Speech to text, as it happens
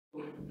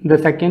The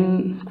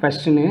second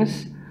question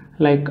is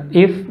like,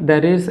 if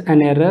there is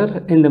an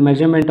error in the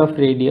measurement of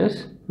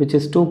radius which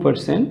is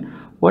 2%,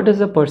 what is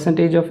the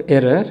percentage of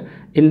error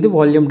in the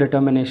volume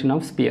determination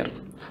of sphere?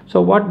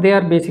 So what they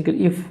are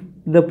basically, if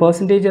the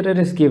percentage error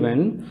is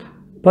given,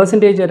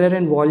 percentage error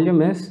in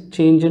volume is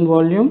change in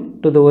volume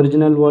to the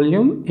original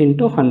volume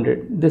into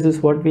 100. This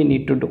is what we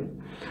need to do.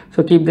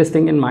 So keep this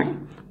thing in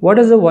mind. What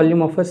is the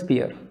volume of a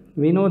sphere?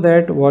 We know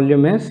that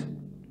volume is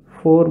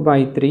 4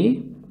 by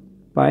 3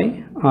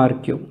 pi r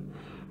cube.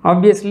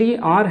 Obviously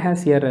r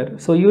has error,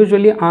 so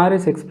usually r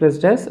is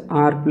expressed as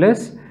r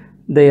plus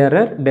the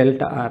error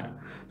delta r.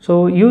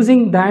 So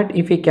using that,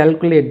 if we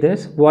calculate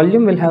this,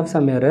 volume will have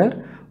some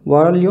error,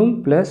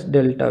 volume plus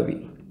delta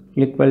v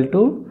equal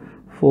to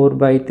 4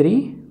 by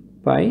 3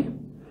 pi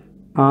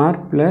r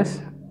plus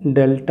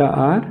delta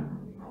r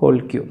whole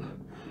cube.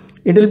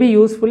 It will be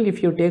useful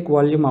if you take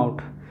volume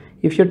out.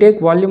 If you take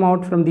volume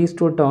out from these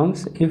two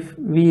terms, if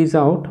v is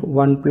out,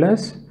 1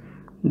 plus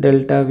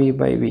delta v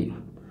by v,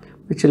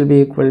 which will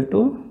be equal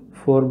to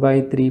 4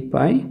 by 3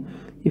 pi.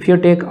 If you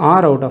take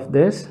r out of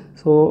this,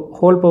 so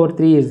whole power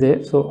 3 is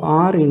there, so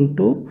r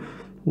into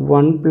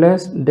 1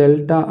 plus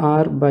delta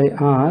r by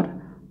r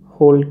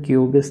whole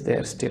cube is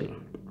there still.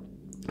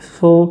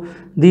 So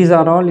these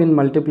are all in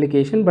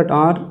multiplication, but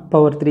r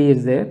power 3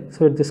 is there,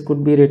 so this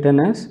could be written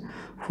as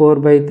 4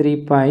 by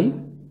 3 pi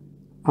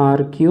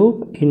r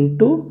cube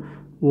into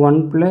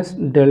 1 plus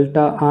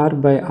delta r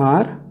by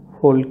r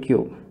whole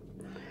cube.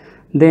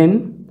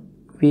 Then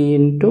v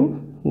into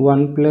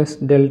 1 plus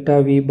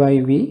delta v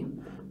by v,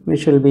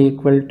 which will be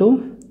equal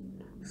to,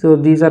 so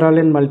these are all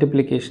in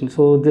multiplication,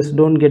 so this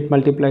don't get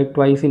multiplied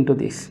twice into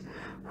this,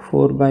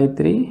 4 by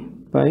 3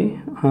 pi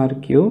r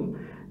cube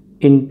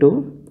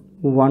into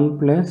 1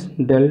 plus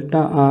delta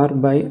r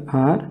by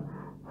r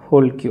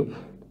whole cube.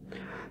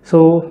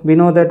 So we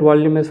know that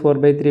volume is 4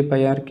 by 3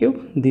 pi r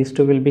cube, these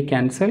two will be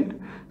cancelled.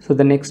 So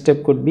the next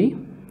step could be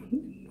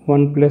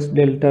 1 plus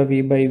delta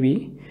v by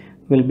v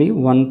will be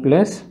 1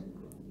 plus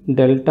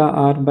delta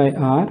r by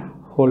r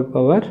whole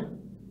power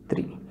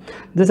 3.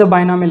 This is a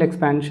binomial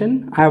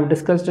expansion. I have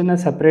discussed in a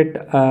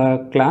separate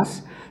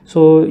class,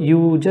 so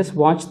you just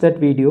watch that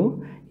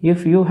video.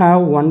 If you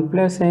have 1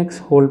 plus x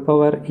whole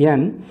power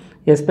n,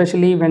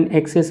 especially when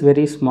x is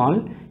very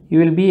small, you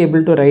will be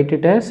able to write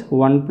it as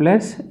 1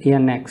 plus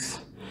nx.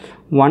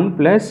 1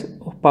 plus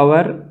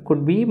power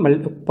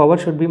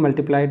should be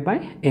multiplied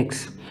by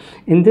x.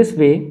 In this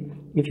way,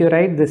 if you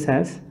write this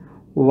as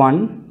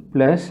 1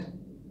 plus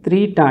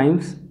 3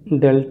 times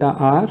delta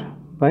r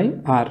by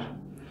r,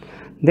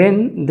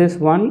 then this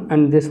one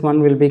and this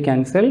one will be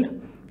cancelled.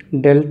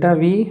 Delta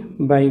v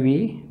by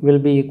v will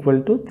be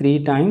equal to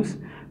 3 times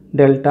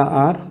delta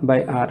r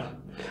by r.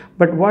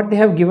 But what they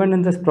have given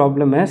in this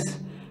problem is,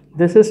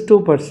 this is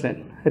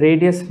 2%,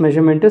 radius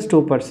measurement is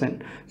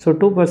 2%. So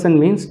 2%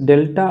 means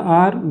delta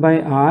r by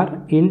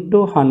r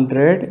into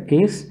 100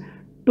 is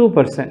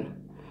 2%.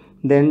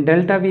 Then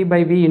delta v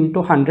by v into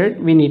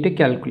 100 we need to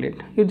calculate.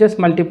 You just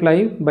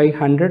multiply by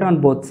 100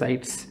 on both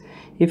sides.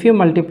 If you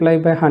multiply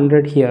by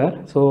 100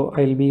 here, so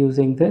I will be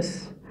using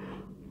this,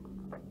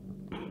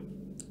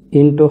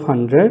 into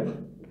 100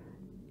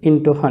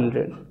 into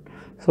 100.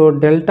 So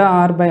delta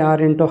r by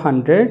r into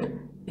 100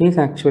 is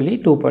actually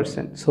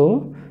 2%.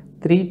 So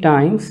 3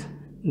 times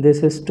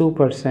this is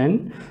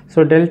 2%.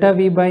 So delta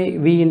v by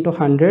v into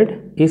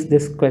 100 is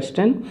this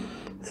question.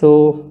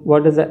 So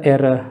what is the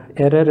error?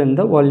 Error in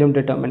the volume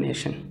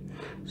determination.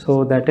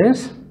 So that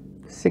is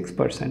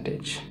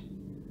 6%.